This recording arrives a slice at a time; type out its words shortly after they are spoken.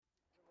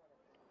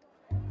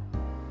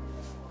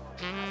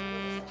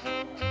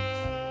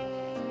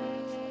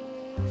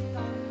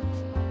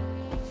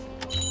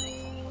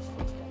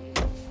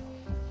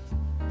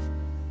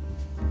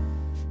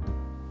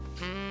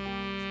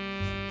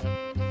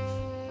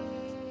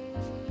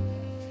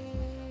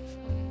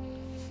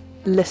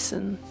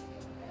listen.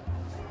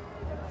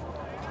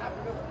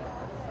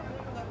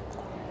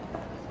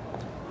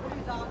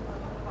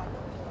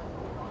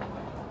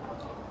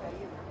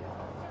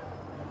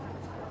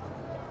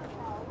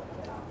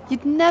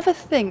 You'd never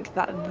think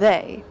that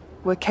they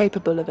were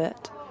capable of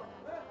it,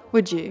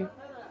 would you?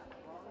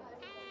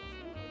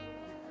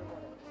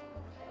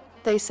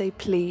 They say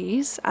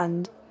please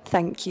and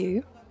thank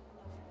you.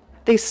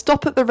 They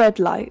stop at the red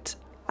light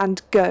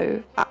and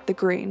go at the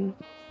green.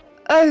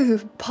 Oh,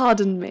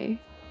 pardon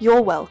me.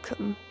 You're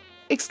welcome.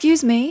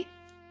 Excuse me.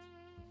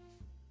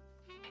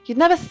 You'd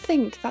never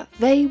think that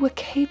they were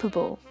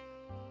capable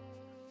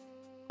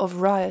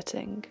of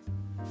rioting.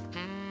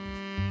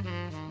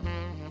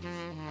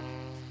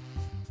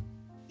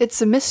 It's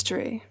a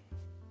mystery.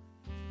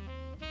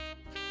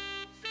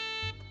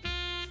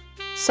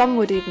 Some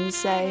would even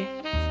say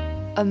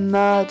a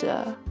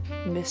murder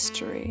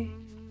mystery.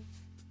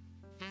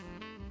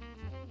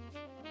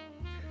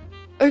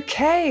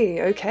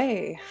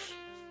 Okay.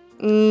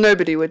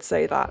 Nobody would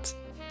say that.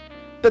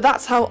 But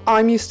that's how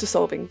I'm used to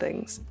solving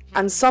things,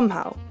 and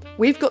somehow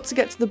we've got to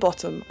get to the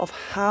bottom of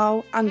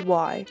how and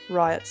why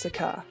riots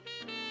occur.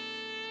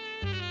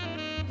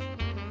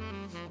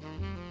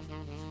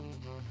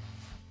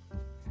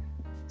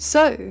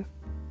 So,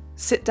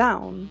 sit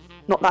down,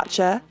 not that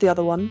chair, the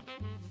other one,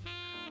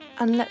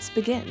 and let's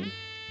begin.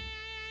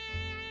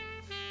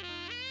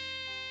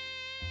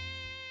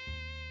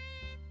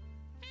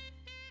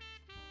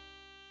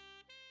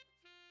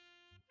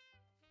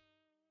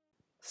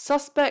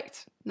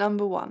 Suspect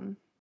number 1,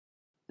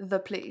 the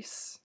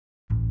police.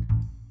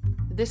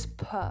 This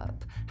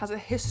perp has a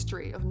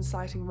history of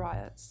inciting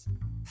riots.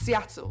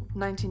 Seattle,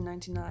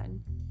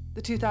 1999.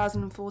 The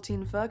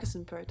 2014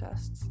 Ferguson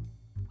protests.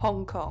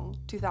 Hong Kong,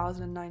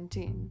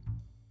 2019.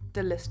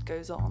 The list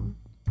goes on.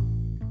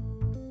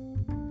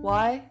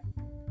 Why?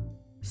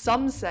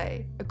 Some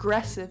say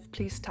aggressive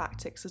police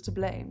tactics are to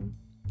blame.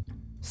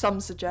 Some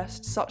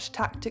suggest such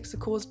tactics are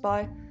caused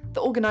by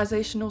the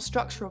organisational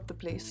structure of the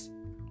police,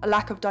 a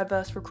lack of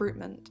diverse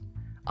recruitment,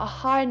 a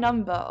high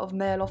number of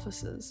male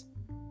officers,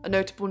 a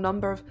notable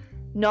number of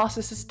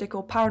narcissistic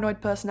or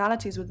paranoid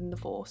personalities within the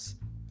force,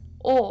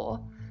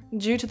 or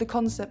due to the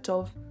concept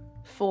of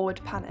forward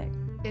panic,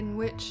 in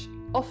which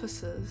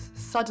officers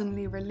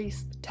suddenly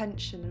release the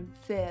tension and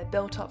fear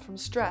built up from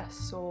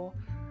stress or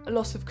a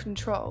loss of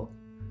control,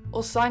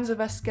 or signs of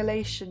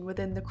escalation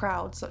within the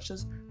crowd, such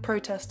as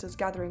protesters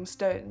gathering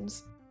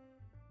stones.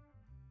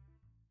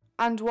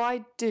 And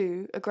why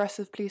do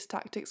aggressive police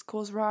tactics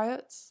cause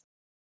riots?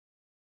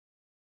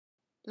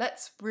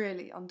 Let's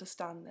really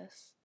understand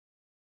this.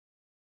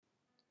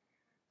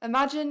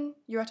 Imagine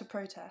you're at a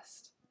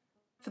protest,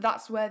 for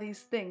that's where these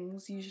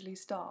things usually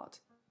start.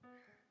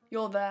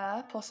 You're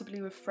there,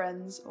 possibly with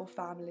friends or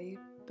family,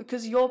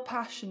 because you're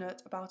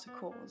passionate about a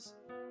cause.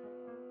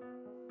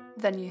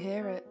 Then you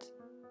hear it.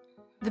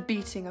 The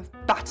beating of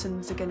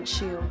batons against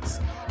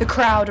shields, the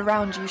crowd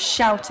around you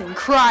shouting,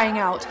 crying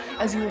out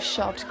as you are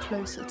shoved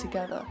closer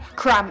together.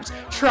 Cramped,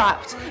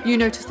 trapped, you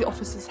notice the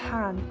officer's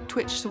hand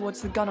twitch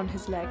towards the gun on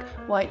his leg.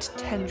 White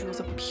tendrils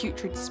of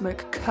putrid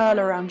smoke curl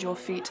around your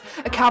feet.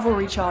 A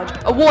cavalry charge,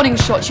 a warning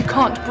shot, you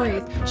can't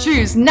breathe.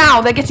 Shoes,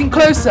 now they're getting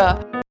closer!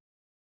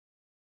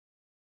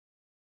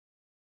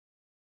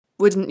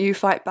 Wouldn't you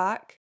fight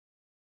back?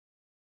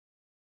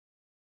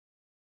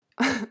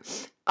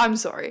 I'm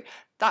sorry,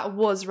 that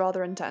was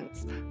rather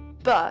intense.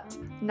 But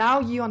now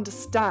you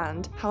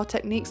understand how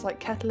techniques like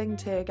kettling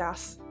tear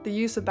gas, the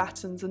use of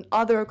batons, and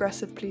other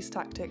aggressive police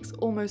tactics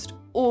almost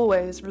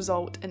always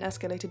result in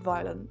escalated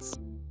violence.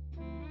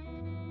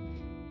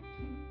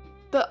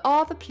 But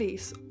are the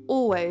police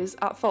always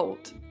at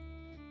fault?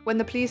 When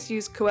the police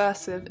use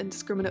coercive,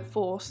 indiscriminate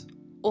force,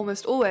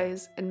 almost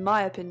always, in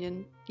my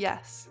opinion,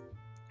 yes.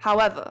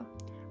 However,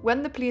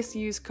 when the police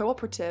use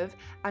cooperative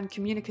and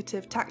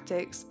communicative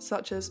tactics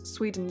such as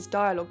Sweden's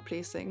dialogue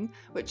policing,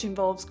 which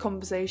involves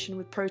conversation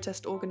with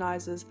protest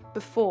organisers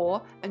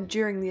before and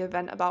during the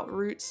event about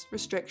routes,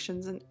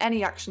 restrictions and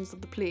any actions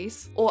of the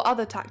police, or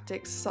other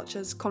tactics such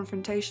as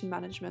confrontation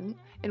management,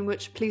 in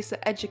which police are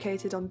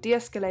educated on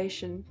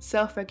de-escalation,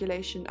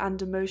 self-regulation and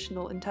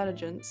emotional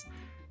intelligence,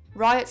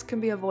 riots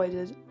can be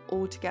avoided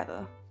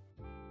altogether.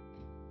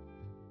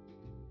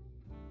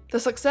 The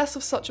success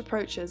of such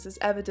approaches is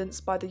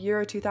evidenced by the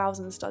Euro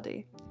 2000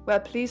 study, where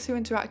police who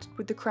interacted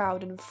with the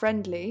crowd in a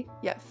friendly,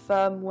 yet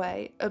firm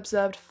way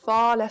observed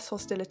far less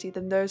hostility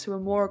than those who were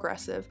more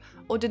aggressive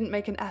or didn't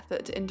make an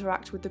effort to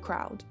interact with the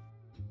crowd.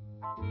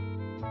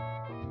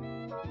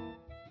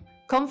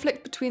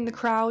 Conflict between the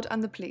crowd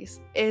and the police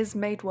is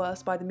made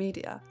worse by the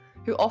media,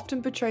 who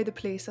often portray the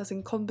police as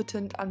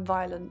incompetent and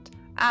violent,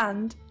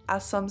 and,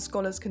 as some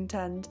scholars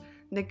contend,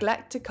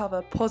 neglect to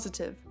cover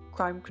positive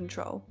crime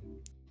control.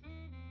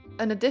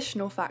 An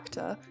additional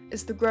factor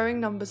is the growing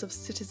numbers of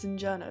citizen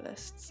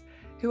journalists,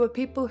 who are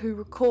people who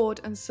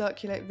record and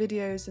circulate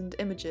videos and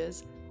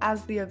images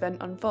as the event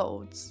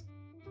unfolds.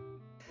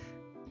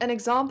 An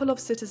example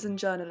of citizen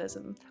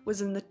journalism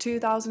was in the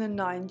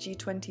 2009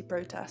 G20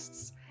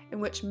 protests, in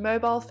which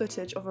mobile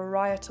footage of a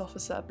riot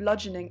officer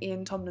bludgeoning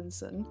Ian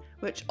Tomlinson,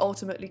 which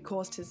ultimately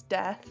caused his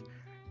death,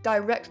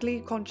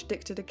 directly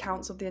contradicted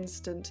accounts of the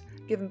incident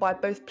given by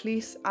both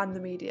police and the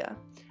media,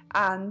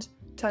 and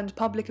turned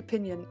public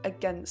opinion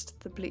against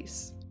the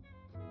police.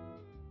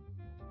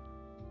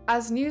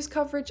 As news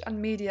coverage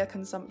and media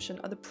consumption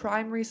are the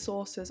primary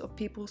sources of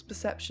people's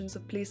perceptions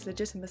of police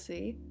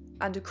legitimacy,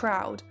 and a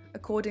crowd,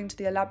 according to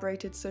the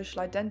elaborated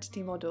social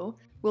identity model,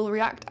 will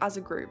react as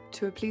a group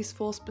to a police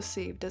force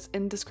perceived as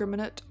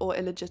indiscriminate or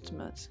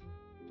illegitimate.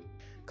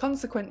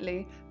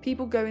 Consequently,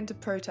 people go into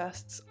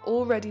protests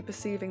already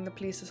perceiving the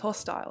police as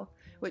hostile,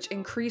 which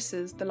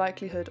increases the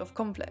likelihood of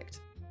conflict.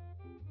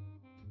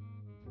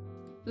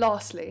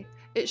 Lastly,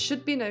 it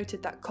should be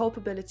noted that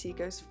culpability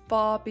goes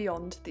far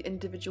beyond the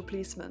individual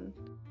policeman.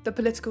 The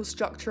political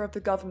structure of the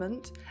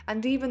government,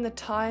 and even the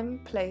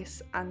time,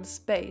 place, and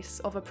space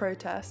of a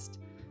protest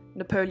 —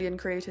 Napoleon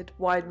created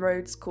wide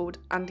roads called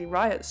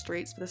anti-riot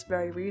streets for this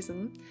very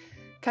reason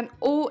 — can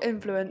all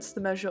influence the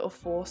measure of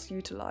force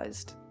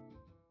utilised.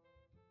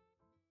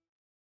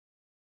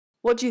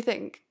 What do you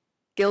think?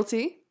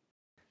 Guilty?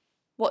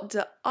 What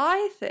do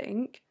I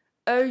think?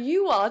 Oh,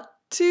 you are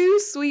too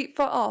sweet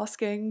for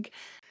asking.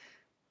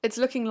 It's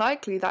looking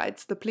likely that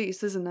it's the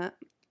police, isn't it?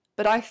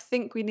 But I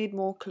think we need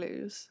more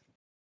clues.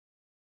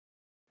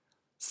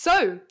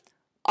 So,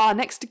 our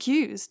next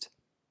accused.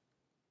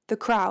 The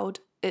crowd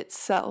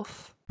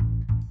itself.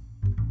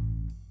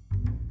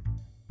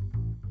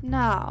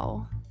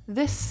 Now,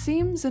 this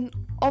seems an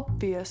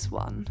obvious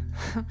one,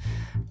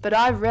 but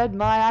I've read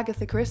my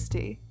Agatha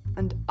Christie,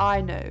 and I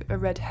know a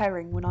red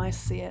herring when I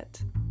see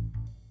it.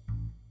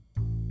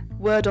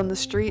 Word on the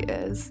street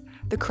is,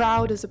 the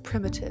crowd is a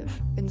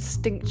primitive,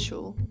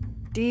 instinctual,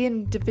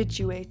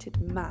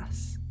 de-individuated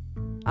mass.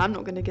 I'm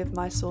not going to give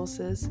my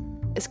sources.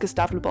 It's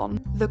Gustave Le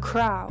Bon. The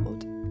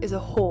crowd is a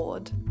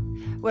horde,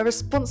 where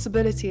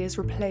responsibility is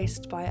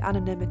replaced by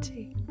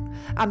anonymity,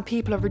 and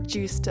people are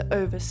reduced to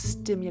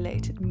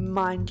overstimulated,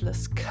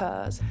 mindless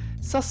curs,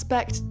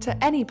 suspect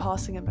to any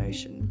passing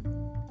emotion,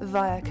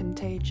 via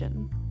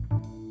contagion.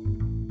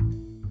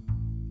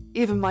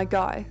 Even my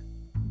guy,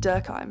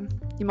 Durkheim,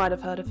 you might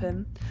have heard of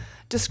him,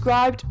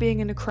 described being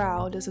in a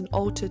crowd as an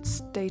altered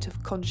state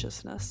of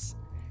consciousness,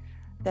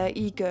 their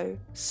ego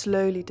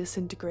slowly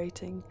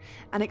disintegrating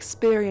and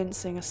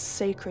experiencing a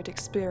sacred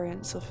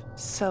experience of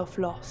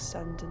self-loss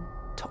and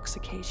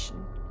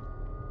intoxication.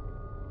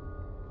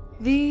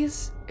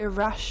 These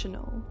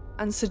irrational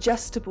and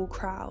suggestible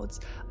crowds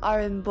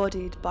are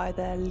embodied by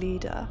their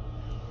leader,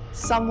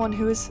 someone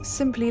who is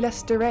simply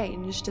less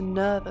deranged and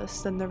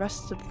nervous than the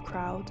rest of the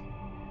crowd.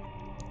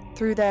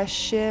 Through their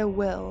sheer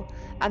will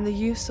and the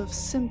use of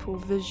simple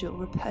visual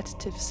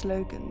repetitive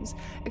slogans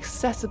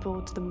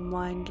accessible to the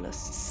mindless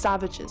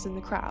savages in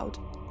the crowd,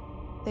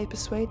 they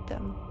persuade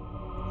them.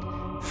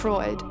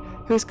 Freud,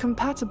 who is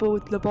compatible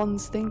with Le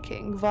Bon's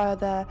thinking via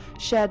their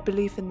shared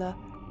belief in the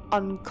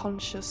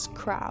unconscious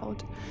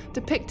crowd,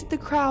 depicted the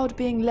crowd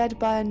being led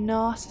by a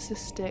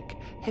narcissistic,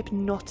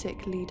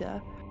 hypnotic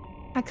leader,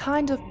 a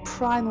kind of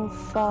primal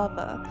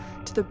father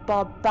to the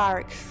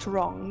barbaric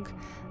throng,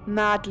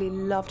 madly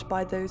loved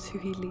by those who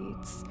he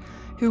leads,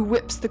 who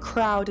whips the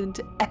crowd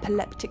into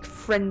epileptic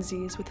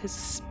frenzies with his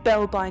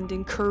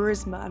spellbinding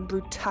charisma and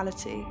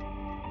brutality.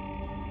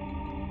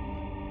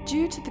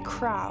 Due to the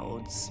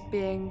crowds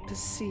being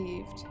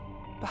perceived,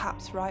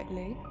 perhaps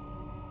rightly,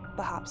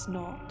 perhaps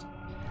not,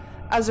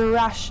 as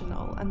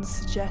irrational and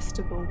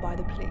suggestible by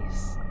the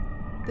police,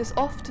 this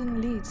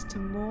often leads to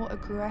more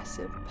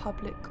aggressive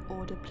public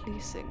order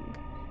policing,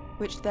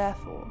 which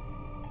therefore,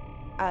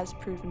 as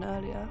proven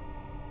earlier,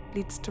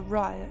 leads to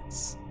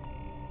riots.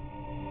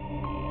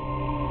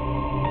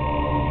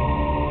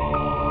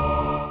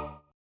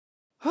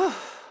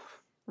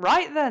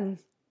 Right then,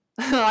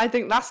 I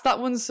think that's that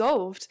one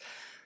solved.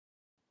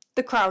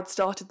 The crowd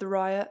started the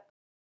riot.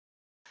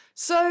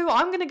 So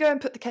I'm going to go and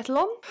put the kettle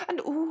on,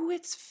 and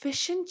it's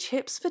fish and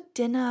chips for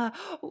dinner.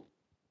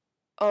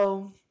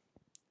 Oh,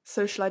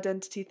 social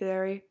identity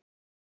theory.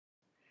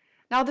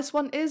 Now this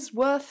one is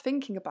worth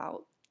thinking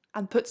about,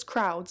 and puts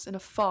crowds in a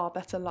far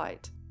better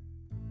light.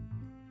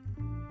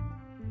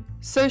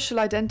 Social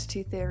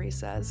identity theory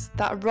says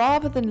that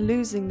rather than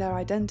losing their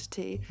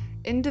identity,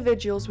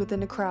 individuals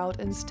within a crowd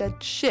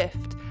instead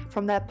shift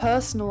from their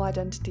personal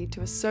identity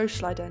to a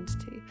social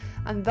identity,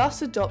 and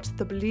thus adopt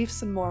the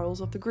beliefs and morals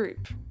of the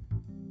group.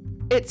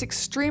 It's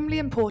extremely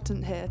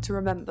important here to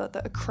remember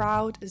that a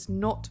crowd is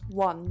not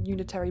one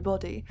unitary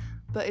body,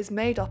 but is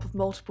made up of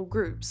multiple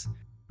groups.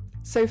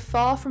 So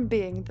far from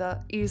being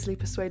the easily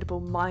persuadable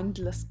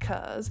mindless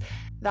curs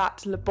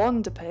that Le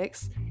Bon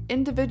depicts,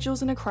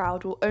 individuals in a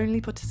crowd will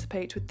only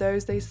participate with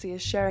those they see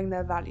as sharing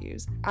their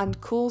values, and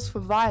calls for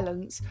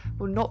violence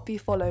will not be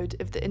followed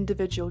if the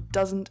individual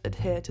doesn't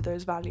adhere to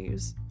those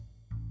values.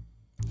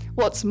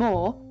 What's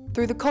more,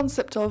 through the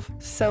concept of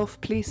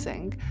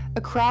self-policing,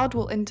 a crowd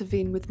will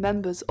intervene with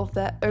members of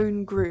their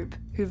own group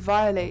who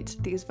violate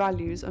these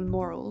values and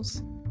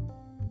morals.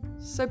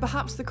 So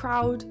perhaps the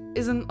crowd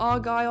isn't our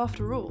guy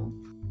after all.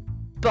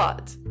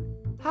 But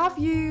Have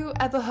you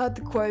ever heard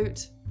the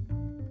quote,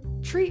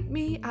 "Treat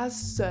me as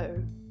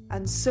so,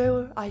 and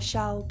so I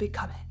shall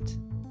become it"?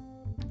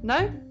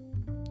 No?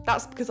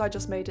 That's because I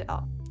just made it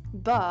up.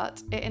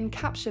 But it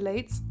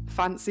encapsulates,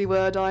 fancy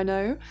word I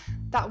know,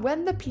 that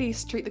when the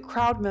police treat the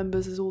crowd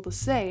members as all the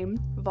same,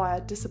 via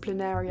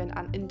disciplinarian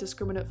and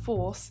indiscriminate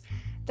force,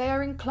 they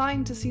are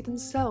inclined to see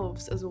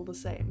themselves as all the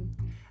same,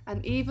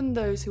 and even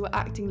those who are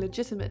acting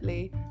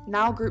legitimately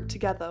now group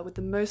together with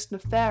the most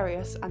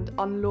nefarious and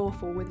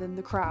unlawful within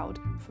the crowd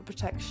for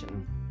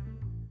protection.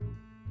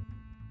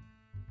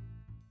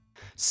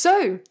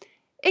 So,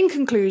 in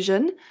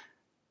conclusion,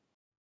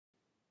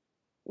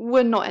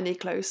 we're not any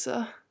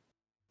closer.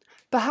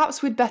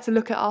 Perhaps we'd better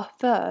look at our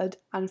third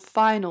and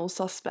final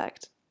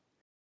suspect.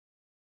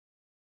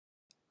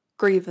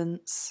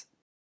 Grievance.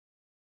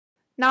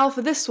 Now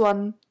for this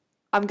one,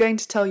 I'm going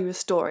to tell you a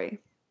story.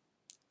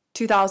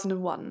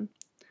 2001.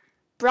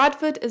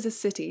 Bradford is a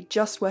city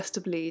just west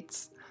of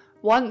Leeds,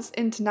 once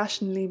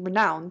internationally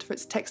renowned for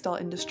its textile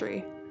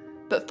industry,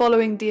 but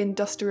following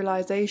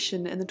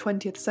deindustrialisation in the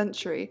 20th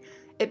century,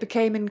 it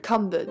became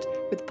encumbered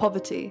with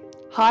poverty,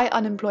 high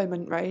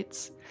unemployment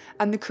rates,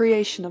 and the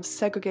creation of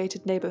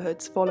segregated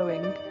neighbourhoods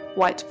following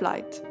white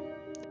flight.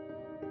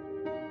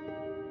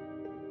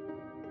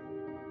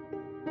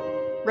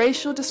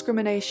 Racial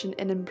discrimination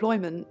in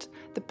employment,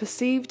 the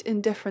perceived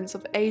indifference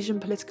of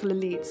Asian political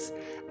elites,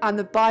 and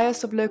the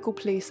bias of local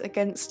police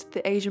against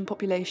the Asian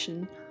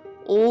population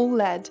all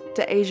led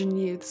to Asian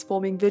youths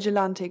forming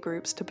vigilante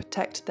groups to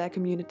protect their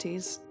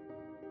communities.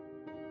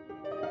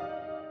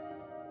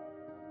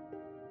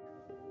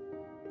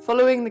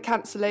 Following the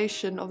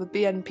cancellation of a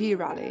BNP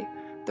rally,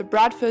 the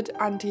Bradford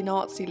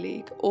Anti-Nazi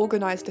League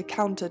organised a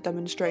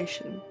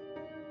counter-demonstration.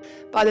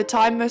 By the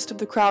time most of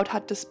the crowd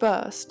had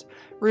dispersed,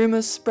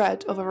 rumours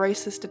spread of a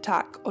racist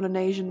attack on an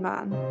Asian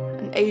man,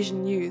 and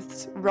Asian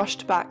youths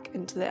rushed back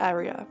into the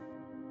area.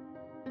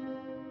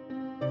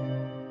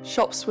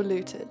 Shops were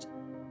looted,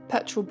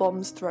 petrol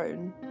bombs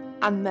thrown,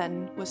 and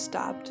men were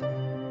stabbed.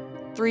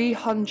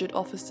 300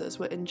 officers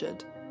were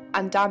injured,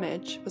 and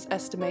damage was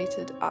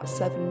estimated at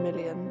 7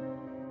 million.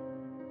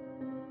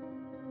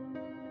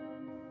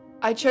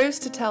 I chose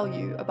to tell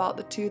you about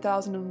the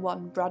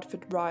 2001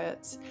 Bradford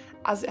riots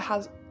as it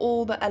has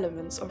all the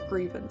elements of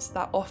grievance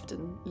that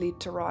often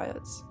lead to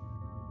riots.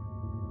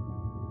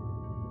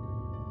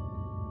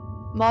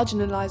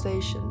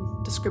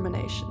 Marginalisation,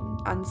 discrimination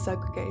and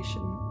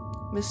segregation,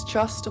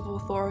 mistrust of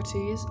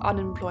authorities,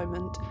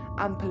 unemployment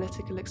and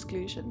political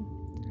exclusion,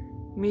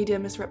 media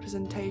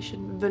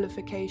misrepresentation,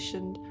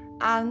 vilification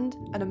and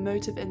an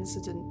emotive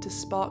incident to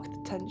spark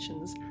the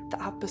tensions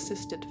that have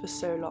persisted for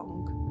so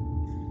long.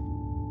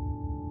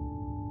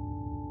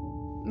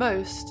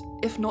 Most,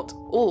 if not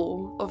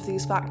all, of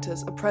these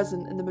factors are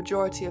present in the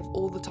majority of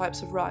all the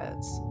types of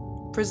riots.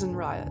 Prison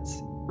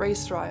riots,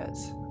 race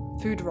riots,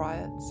 food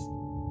riots.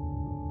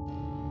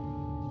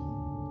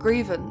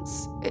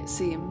 Grievance, it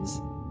seems,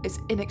 is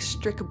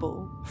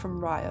inextricable from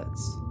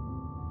riots.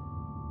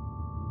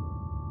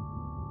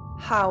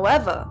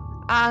 However,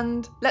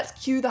 and let's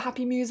cue the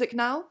happy music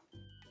now.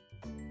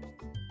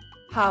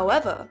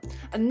 However,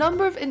 a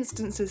number of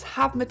instances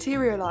have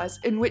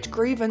materialised in which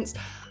grievance,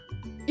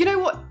 you know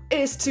what, it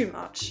is too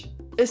much.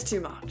 It's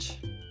too much.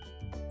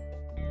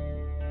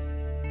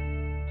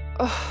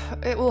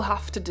 It will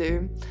have to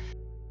do.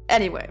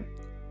 Anyway,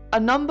 a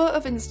number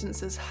of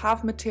instances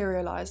have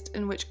materialised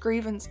in which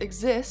grievance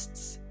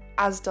exists,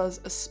 as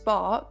does a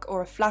spark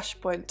or a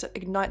flashpoint to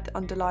ignite the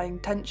underlying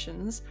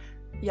tensions,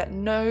 yet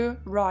no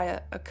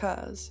riot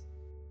occurs.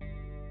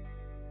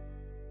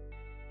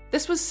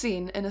 This was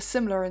seen in a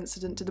similar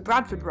incident to the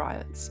Bradford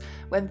riots,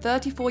 when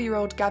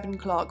 34-year-old Gavin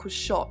Clark was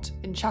shot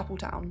in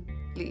Chapeltown,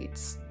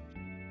 Leeds.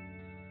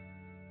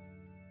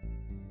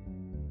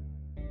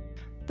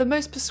 The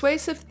most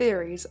persuasive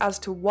theories as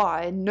to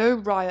why no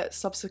riot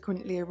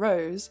subsequently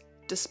arose,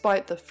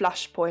 despite the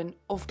flashpoint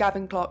of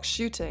Gavin Clark's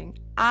shooting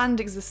and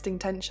existing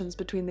tensions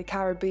between the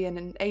Caribbean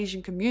and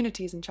Asian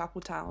communities in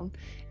Chapeltown,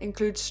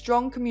 include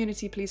strong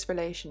community police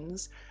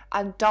relations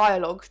and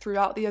dialogue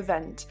throughout the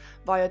event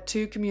via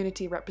 2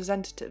 community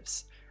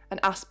representatives, an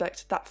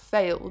aspect that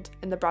failed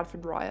in the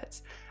Bradford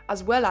riots,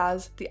 as well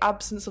as the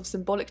absence of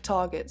symbolic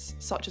targets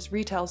such as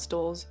retail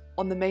stores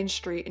on the main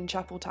street in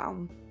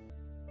Chapeltown.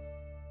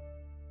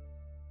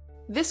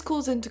 This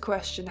calls into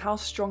question how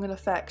strong an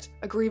effect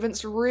a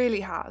grievance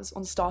really has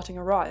on starting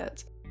a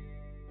riot.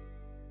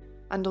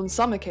 And on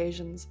some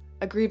occasions,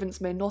 a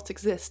grievance may not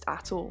exist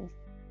at all.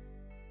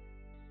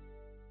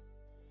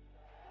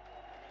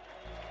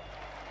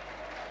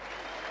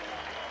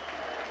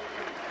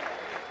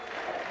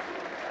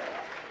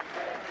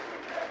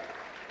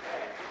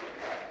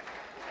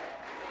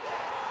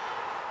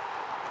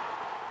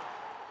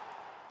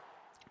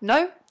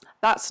 No,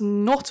 that's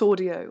not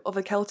audio of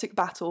a Celtic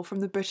battle from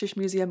the British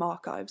Museum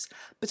archives,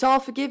 but I'll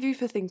forgive you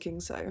for thinking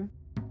so.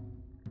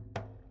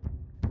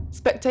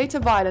 Spectator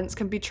violence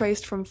can be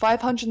traced from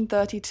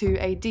 532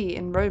 AD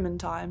in Roman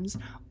times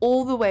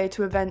all the way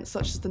to events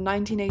such as the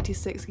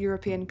 1986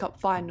 European Cup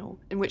final,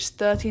 in which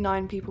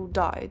 39 people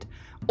died,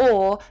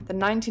 or the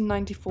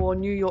 1994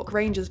 New York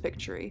Rangers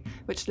victory,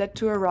 which led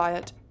to a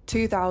riot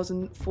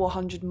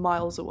 2,400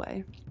 miles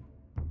away.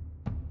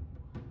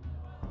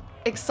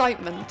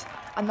 Excitement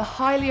and the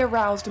highly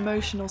aroused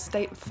emotional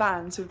state of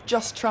fans who have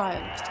just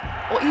triumphed,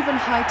 or even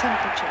high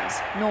temperatures,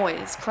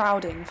 noise,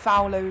 crowding,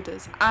 foul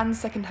odours, and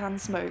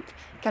second-hand smoke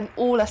can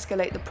all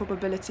escalate the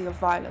probability of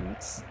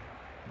violence.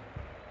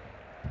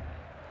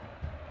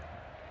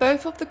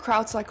 Both of the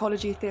crowd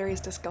psychology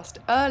theories discussed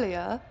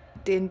earlier,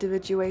 the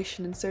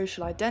individuation and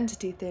social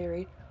identity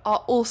theory,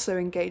 are also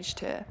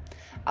engaged here,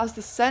 as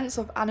the sense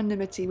of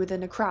anonymity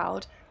within a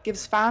crowd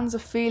gives fans a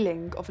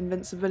feeling of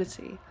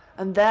invincibility,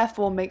 and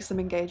therefore makes them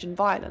engage in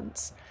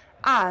violence,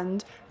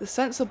 and the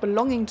sense of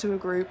belonging to a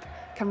group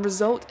can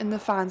result in the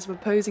fans of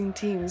opposing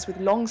teams with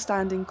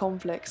long-standing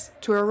conflicts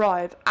to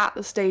arrive at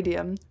the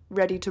stadium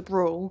ready to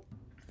brawl.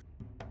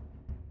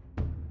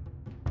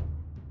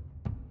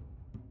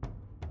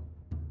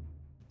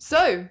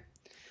 So,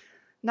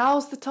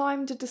 now's the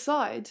time to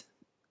decide.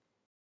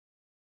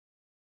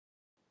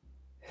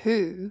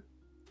 Who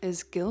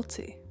is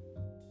guilty?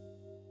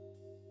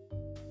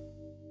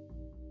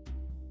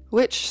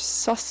 Which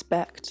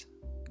suspect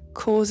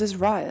causes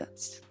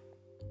riots?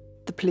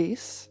 The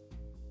police?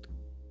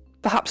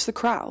 Perhaps the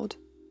crowd?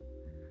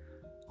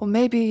 Or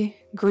maybe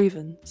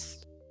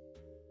grievance?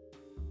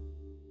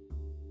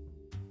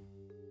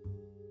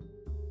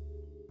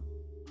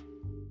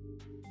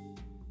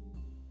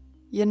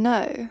 You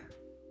know,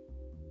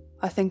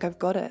 I think I've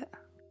got it.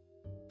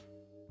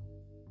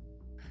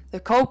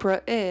 The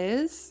culprit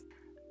is...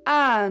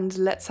 And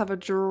let's have a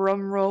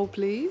drum roll,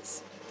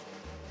 please.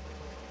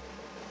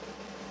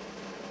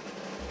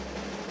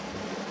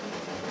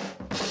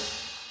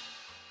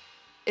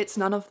 It's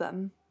none of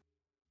them.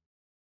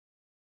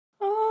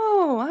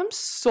 Oh, I'm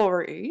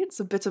sorry, it's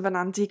a bit of an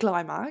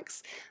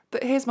anticlimax,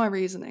 but here's my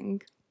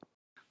reasoning.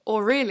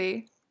 Or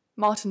really,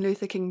 Martin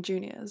Luther King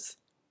Jr.'s.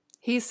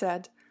 He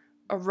said,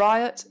 "A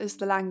riot is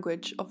the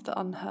language of the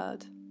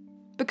unheard."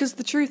 Because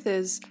the truth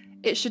is,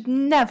 it should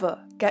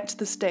never get to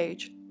the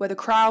stage where the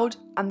crowd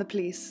and the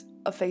police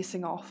are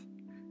facing off.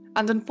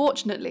 And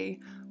unfortunately,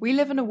 we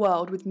live in a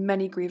world with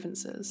many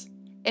grievances.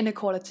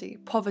 Inequality,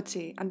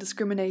 poverty, and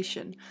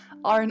discrimination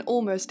are in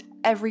almost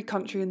every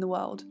country in the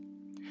world.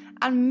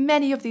 And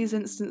many of these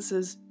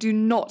instances do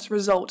not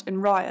result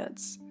in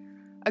riots.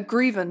 A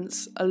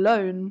grievance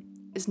alone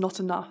is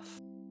not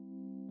enough.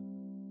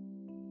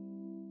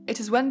 It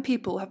is when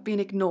people have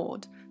been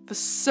ignored for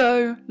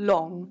so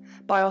long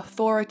by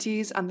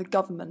authorities and the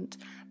government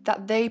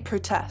that they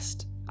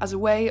protest as a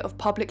way of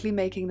publicly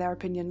making their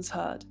opinions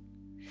heard.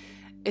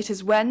 It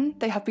is when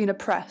they have been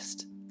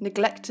oppressed,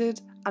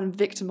 neglected, and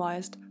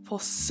victimised for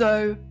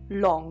so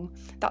long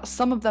that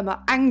some of them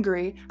are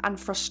angry and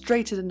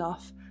frustrated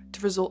enough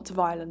to resort to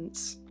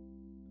violence.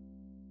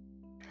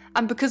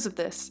 And because of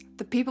this,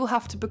 the people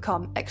have to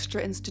become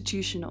extra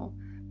institutional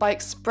by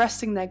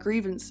expressing their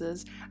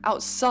grievances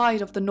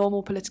outside of the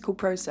normal political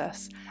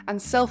process and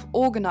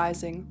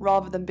self-organising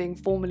rather than being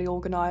formally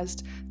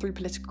organised through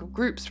political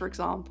groups, for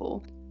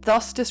example,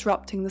 thus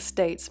disrupting the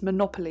state's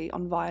monopoly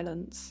on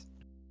violence.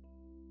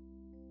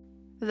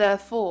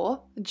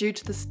 Therefore, due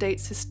to the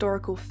state's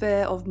historical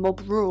fear of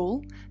mob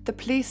rule, the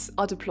police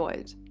are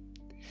deployed.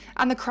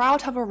 And the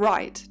crowd have a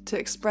right to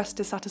express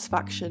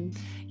dissatisfaction,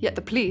 yet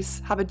the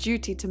police have a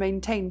duty to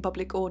maintain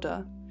public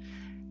order.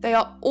 They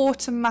are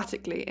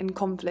automatically in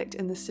conflict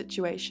in this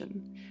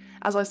situation.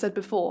 As I said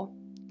before,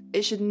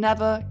 it should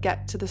never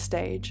get to the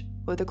stage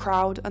where the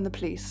crowd and the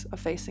police are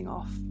facing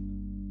off.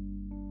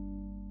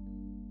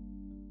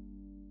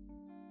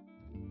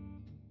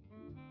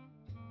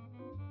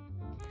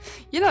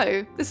 You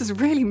know, this is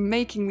really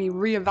making me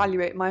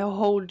reevaluate my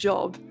whole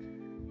job.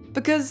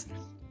 Because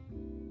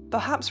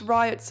perhaps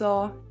riots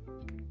are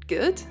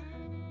good?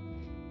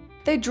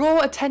 They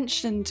draw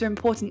attention to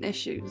important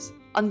issues,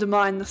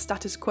 undermine the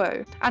status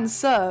quo, and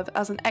serve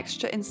as an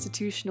extra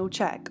institutional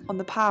check on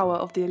the power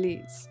of the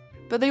elites.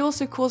 But they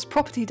also cause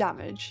property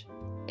damage,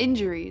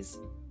 injuries,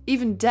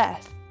 even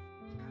death.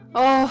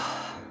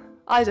 Oh,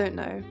 I don't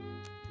know.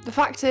 The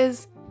fact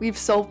is, we've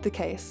solved the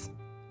case.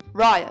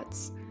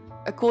 Riots,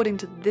 according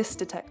to this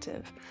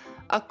detective,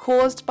 are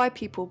caused by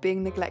people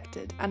being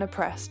neglected and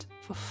oppressed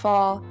for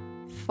far,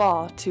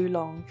 far too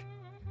long.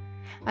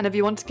 And if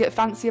you want to get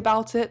fancy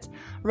about it,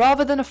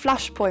 rather than a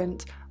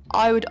flashpoint,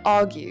 I would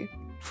argue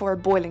for a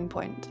boiling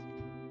point.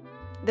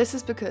 This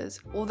is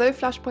because, although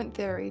flashpoint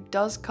theory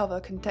does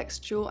cover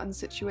contextual and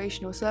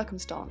situational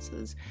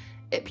circumstances,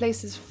 it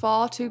places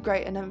far too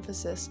great an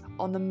emphasis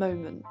on the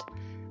moment.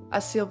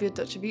 As Silvia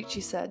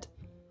Duchovich said,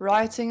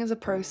 rioting is a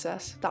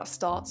process that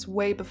starts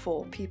way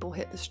before people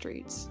hit the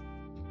streets.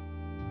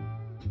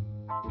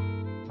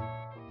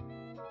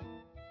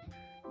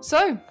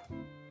 So,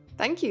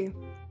 thank you.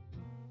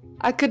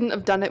 I couldn't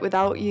have done it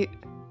without you.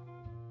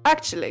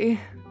 Actually,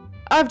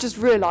 I've just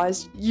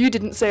realised you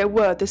didn't say a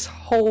word this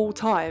whole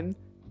time.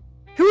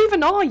 Who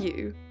even are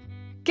you?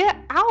 Get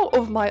out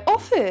of my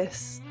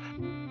office!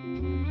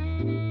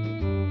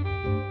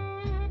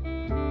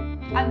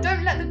 And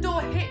don't let the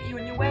door hit you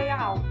on your way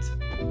out.